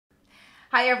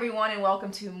Hi everyone and welcome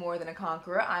to More Than a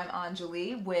Conqueror. I'm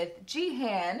Anjali with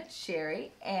Jihan,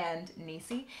 Sherry, and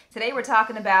Nisi. Today we're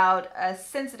talking about a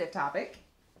sensitive topic,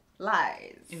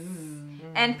 lies.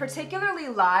 And particularly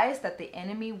lies that the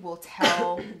enemy will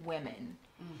tell women.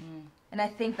 And I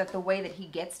think that the way that he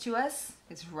gets to us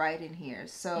is right in here.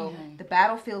 So the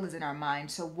battlefield is in our mind.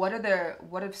 So what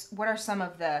are some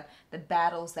of the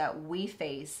battles that we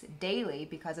face daily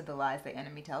because of the lies the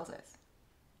enemy tells us?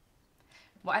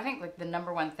 Well, I think like the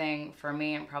number one thing for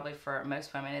me and probably for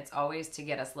most women, it's always to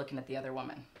get us looking at the other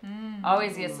woman.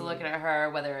 Always gets to looking at her,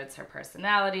 whether it's her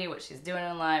personality, what she's doing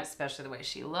in life, especially the way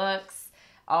she looks.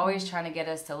 Always trying to get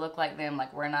us to look like them,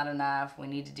 like we're not enough, we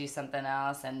need to do something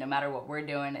else, and no matter what we're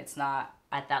doing, it's not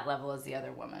at that level as the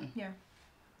other woman. Yeah.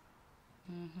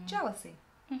 Jealousy.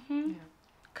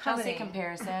 Jealousy,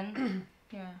 comparison.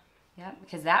 Yeah. Yeah,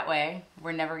 because that way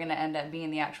we're never going to end up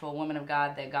being the actual woman of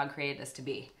God that God created us to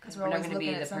be. Because we're always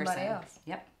looking at somebody else.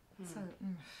 Yep. So,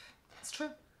 it's true.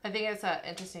 I think it's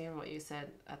interesting what you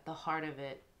said. At the heart of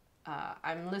it,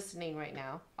 I'm listening right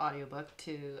now, audiobook,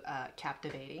 to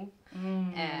Captivating.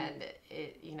 And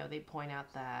they point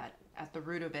out that at the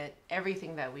root of it,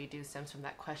 everything that we do stems from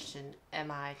that question,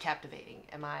 am I captivating?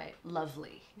 Am I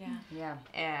lovely? Yeah.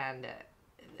 And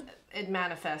it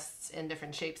manifests in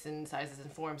different shapes and sizes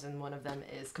and forms, and one of them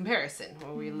is comparison,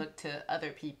 where we look to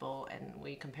other people and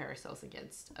we compare ourselves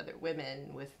against other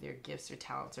women with their gifts or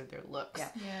talents or their looks.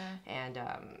 And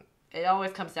it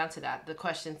always comes down to that. The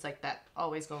questions like that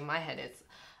always go in my head. It's,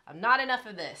 I'm not enough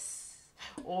of this,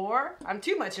 or I'm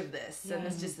too much of this. And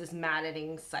it's just this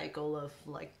maddening cycle of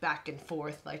like back and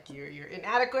forth, like you're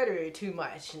inadequate or you're too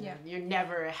much. And you're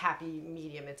never a happy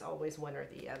medium. It's always one or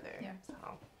the other. So.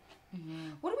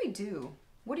 What do we do?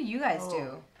 What do you guys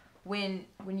do when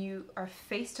you are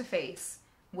face to face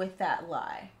with that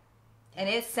lie? And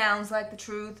it sounds like the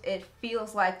truth. It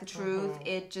feels like the truth.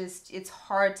 It's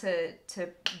hard to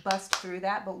bust through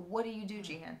that. But what do you do,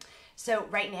 Jihan? So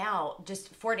right now,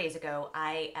 just 4 days ago,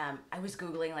 I was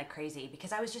Googling like crazy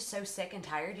because I was just so sick and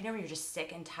tired. You know when you're just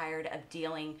sick and tired of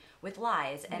dealing with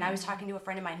lies? And I was talking to a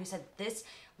friend of mine who said, this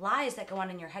lies that go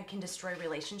on in your head can destroy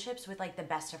relationships with like the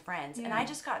best of friends. And I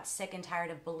just got sick and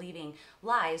tired of believing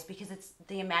lies because it's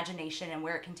the imagination and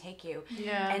where it can take you.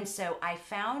 And so I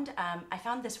found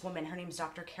this woman, her name's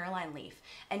Dr. Caroline Leaf,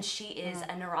 and she is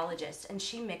a neurologist, and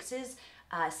she mixes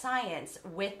science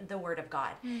with the Word of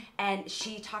God. And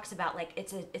she talks about like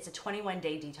it's a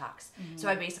 21-day detox. So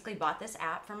I basically bought this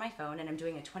app for my phone, and I'm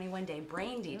doing a 21-day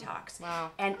brain detox.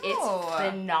 And it's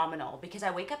phenomenal because I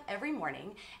wake up every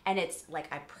morning and it's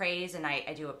like I praise and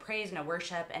I do a praise and a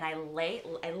worship, and I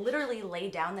literally lay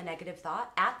down the negative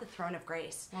thought at the throne of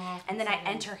grace. And then I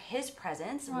enter his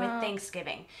presence with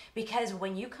thanksgiving, because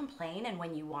when you complain and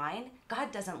when you whine,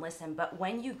 God doesn't listen. But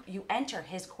when you enter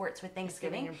his courts with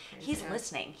thanksgiving, he's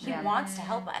listening. He wants to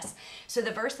help us. So the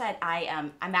verse that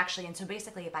I'm actually in, so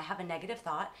basically if I have a negative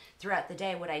thought throughout the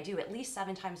day, what I do at least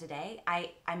 7 times a day, I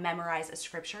memorize a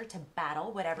scripture to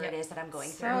battle whatever it is that I'm going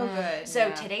through. Good. So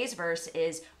today's verse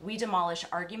is, we demolish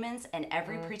arguments and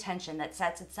every pretension that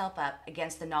sets itself up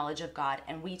against the knowledge of God,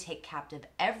 and we take captive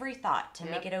every thought to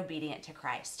make it obedient to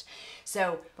Christ.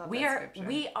 So we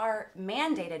are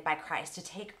mandated by Christ to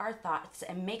take our thoughts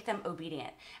and make them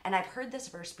obedient. And I've heard this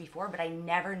verse before, but I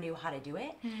never knew how to do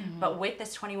it. But with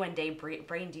this 21-day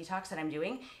brain detox that I'm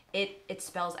doing, it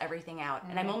spells everything out.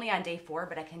 And I'm only on day 4,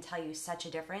 but I can tell you such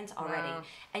a difference already.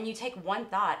 And you take one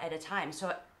thought at a time.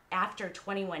 So after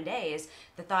 21 days,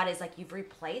 the thought is like you've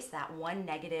replaced that one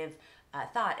negative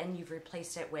thought, and you've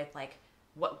replaced it with like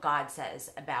what God says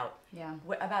about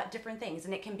different things.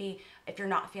 And it can be, if you're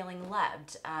not feeling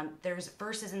loved, there's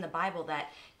verses in the Bible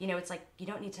that, it's like you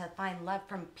don't need to find love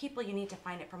from people, you need to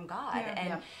find it from God.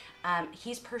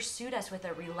 He's pursued us with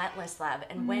a relentless love.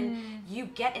 And when you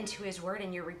get into his word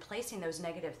and you're replacing those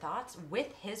negative thoughts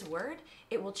with his word,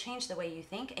 it will change the way you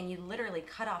think, and you literally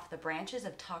cut off the branches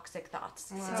of toxic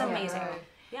thoughts. It's amazing.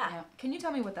 Yeah. Can you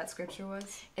tell me what that scripture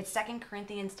was? It's 2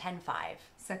 Corinthians 10:5.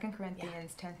 2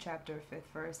 Corinthians 10th chapter, 5th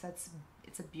verse.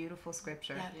 It's a beautiful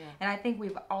scripture. And I think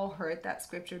we've all heard that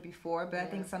scripture before, but I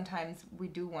think sometimes we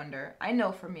do wonder. I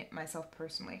know for myself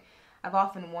personally, I've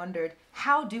often wondered,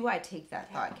 how do I take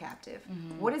that thought captive?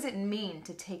 What does it mean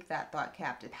to take that thought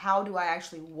captive? How do I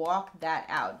actually walk that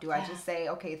out? Do I just say,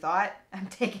 okay, thought, I'm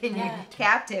taking you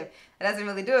captive? That doesn't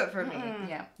really do it for me.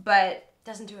 But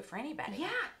doesn't do it for anybody.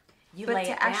 You but lay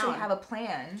to it actually down. have a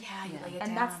plan. You lay it and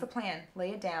down. that's the plan.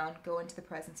 Lay it down, go into the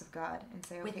presence of God and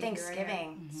say, okay, with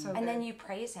thanksgiving. Here I am. And then you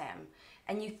praise him.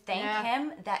 and you thank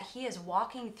him that he is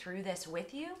walking through this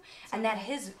with you, and that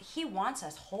he wants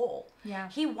us whole. Yeah.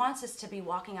 He wants us to be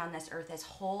walking on this earth as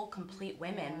whole, complete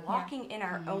women, walking in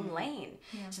our own lane,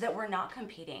 so that we're not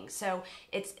competing. So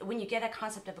it's when you get a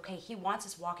concept of, okay, he wants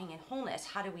us walking in wholeness.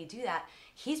 How do we do that?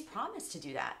 He's promised to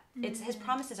do that. It's his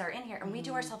promises are in here, and we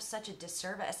do ourselves such a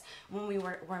disservice when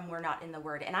we're not in the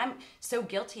Word. And I'm so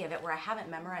guilty of it, where I haven't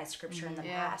memorized scripture in the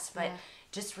past, but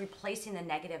just replacing the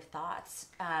negative thoughts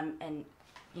and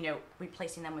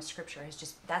replacing them with scripture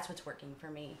is that's what's working for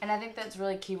me. And I think that's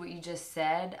really key what you just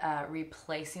said,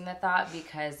 replacing the thought,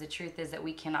 because the truth is that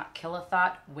we cannot kill a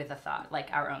thought with a thought, like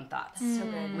our own thoughts. So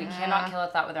good. We cannot kill a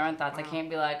thought with our own thoughts. I can't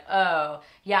be like, oh,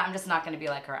 yeah, I'm just not going to be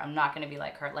like her. I'm not going to be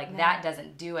like her. Like, that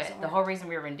doesn't do it. The whole reason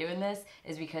we've been doing this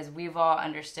is because we've all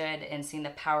understood and seen the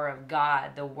power of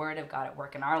God, the Word of God at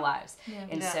work in our lives. Yeah.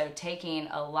 And so taking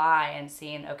a lie and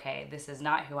seeing, okay, this is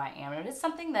not who I am. And it's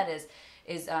something that is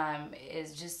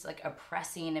just like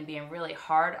oppressing and being really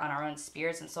hard on our own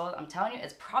spirits and souls. I'm telling you,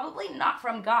 it's probably not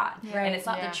from God, and it's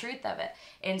not the truth of it.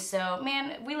 And so,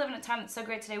 man, we live in a time that's so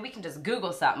great today. We can just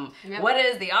Google something. Yep. What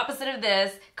is the opposite of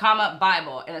this,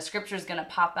 Bible, and a scripture is going to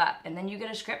pop up, and then you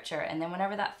get a scripture, and then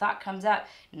whenever that thought comes up,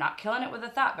 not killing it with a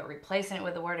thought, but replacing it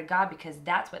with the Word of God, because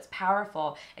that's what's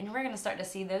powerful. And we're going to start to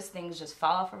see those things just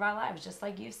fall off of our lives, just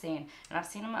like you've seen, and I've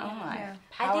seen in my own life. Yeah.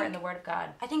 Power in the Word of God.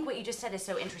 I think what you just said is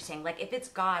so interesting. Like, if it's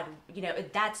God,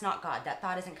 that's not God. That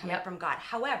thought isn't coming from God.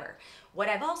 However, what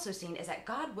I've also seen is that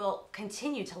God will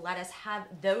continue to let us have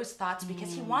those thoughts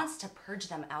because he wants to purge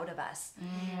them out of us.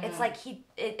 It's like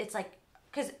it's like,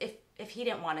 because if he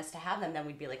didn't want us to have them, then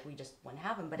we'd be like, we just wouldn't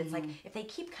have them. But it's like, if they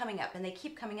keep coming up and they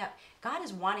keep coming up, God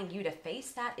is wanting you to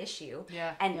face that issue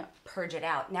and purge it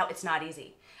out. Now, it's not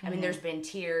easy. I mean, there's been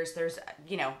tears, there's,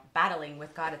 battling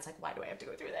with God. It's like, why do I have to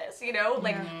go through this?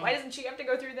 Like, why doesn't she have to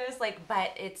go through this? Like,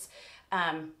 but it's,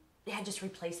 just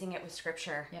replacing it with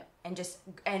scripture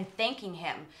and thanking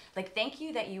him. Like, thank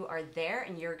you that you are there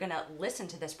and you're going to listen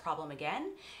to this problem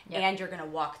again and you're going to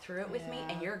walk through it with me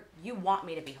and you want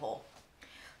me to be whole.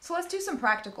 So let's do some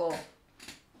practical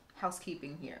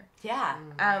housekeeping here. Yeah.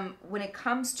 When it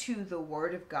comes to the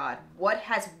Word of God, what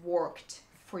has worked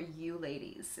for you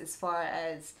ladies as far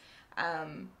as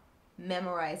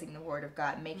memorizing the Word of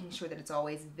God, making sure that it's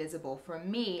always visible? For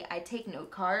me, I take note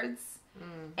cards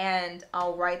and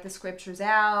I'll write the scriptures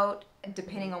out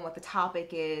depending on what the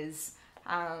topic is.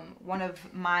 One of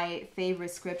my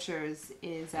favorite scriptures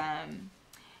is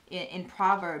in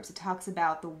Proverbs. It talks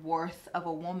about the worth of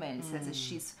a woman. It says that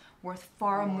she's worth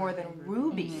far more than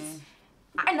rubies.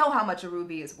 I know how much a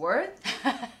ruby is worth.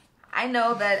 I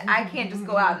know that I can't just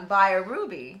go out and buy a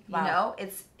ruby. You know,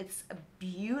 it's a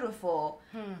beautiful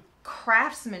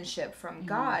craftsmanship from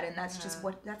God, and that's just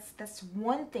that's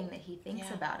one thing that he thinks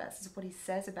about us, is what he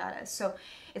says about us. So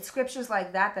it's scriptures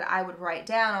like that I would write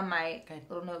down on my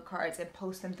little note cards and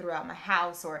post them throughout my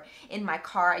house or in my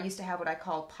car. I used to have what I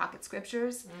call pocket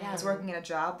scriptures. I was working in a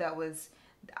job that was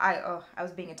I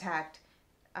was being attacked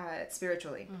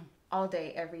spiritually all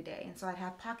day, every day, and so I'd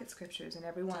have pocket scriptures, and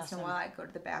every once in a while I'd go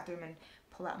to the bathroom and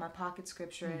pull out my pocket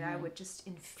scripture and I would just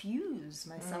infuse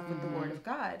myself with the Word of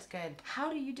God. It's good. How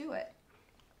do you do it?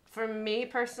 For me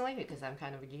personally, because I'm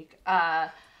kind of a geek,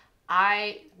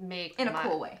 I make in a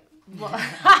cool way. Well,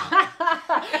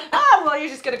 you're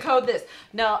just gonna code this.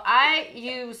 No,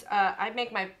 I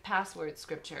make my password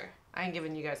scripture. I ain't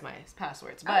giving you guys my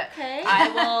passwords, but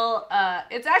I will.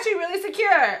 It's actually really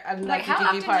secure. Like, how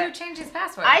often do you change his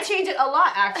password? I change it a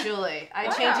lot, actually. I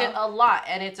change it a lot,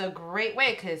 and it's a great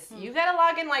way because you gotta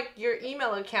log in like your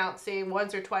email account, say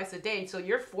once or twice a day, so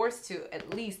you're forced to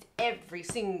at least every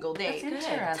single day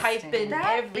type in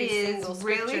every single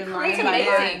scripture line by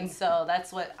line. So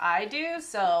that's what I do.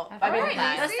 So I mean, the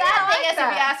sad thing is, if you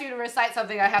ask me to recite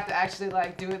something, I have to actually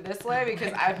like do it this way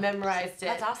because I've memorized it.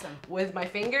 That's awesome. With my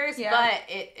fingers. Yeah.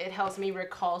 But it helps me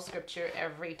recall scripture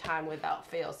every time without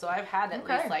fail. So I've had at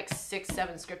least like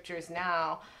 6-7 scriptures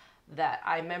now that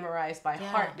I memorized by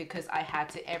heart because I had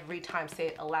to every time say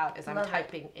it aloud as I'm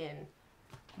typing in.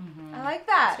 I like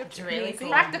that. Scripture. Really cool.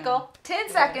 Practical. 10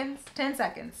 seconds. 10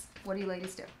 seconds. What do you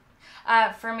ladies do?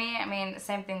 For me, I mean,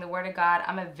 same thing, the Word of God.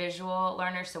 I'm a visual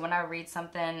learner, so when I read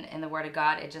something in the Word of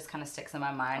God, it just kind of sticks in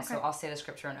my mind. So I'll say the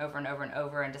scripture over and over and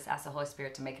over and just ask the Holy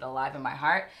Spirit to make it alive in my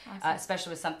heart, especially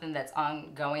with something that's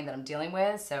ongoing that I'm dealing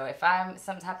with. So if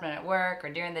something's happening at work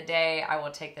or during the day, I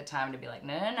will take the time to be like,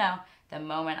 no. The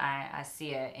moment I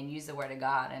see it and use the Word of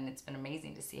God, and it's been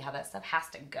amazing to see how that stuff has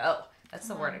to go. That's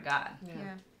the Word of God.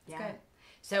 Yeah. It's good.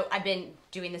 So I've been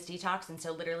doing this detox, and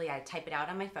so literally I type it out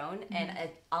on my phone, and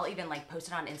I'll even like post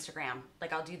it on Instagram.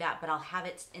 Like I'll do that, but I'll have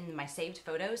it in my saved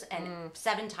photos, and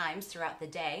 7 times throughout the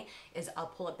day is I'll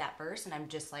pull up that verse, and I'm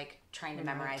just like trying to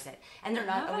memorize it. And they're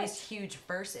not always huge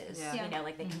verses, you know,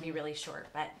 like they can be really short,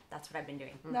 but that's what I've been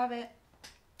doing. Love it.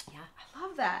 Yeah. I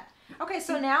love that. Okay,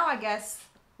 so now I guess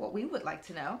what we would like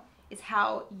to know is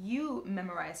how you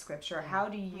memorize scripture. How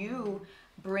do you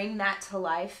bring that to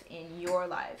life in your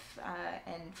life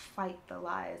and fight the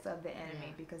lies of the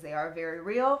enemy, because they are very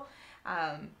real.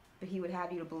 But he would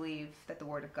have you to believe that the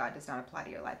word of God does not apply to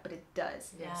your life, but it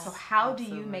does. Yes, So how do you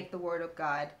absolutely. make the word of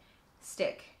God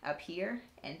stick up here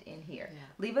and in here? Yeah.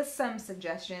 Leave us some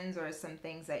suggestions or some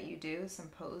things that you do, some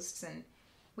posts, and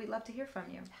we'd love to hear from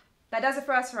you. That does it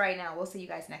for us for right now. We'll see you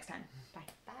guys next time. Bye.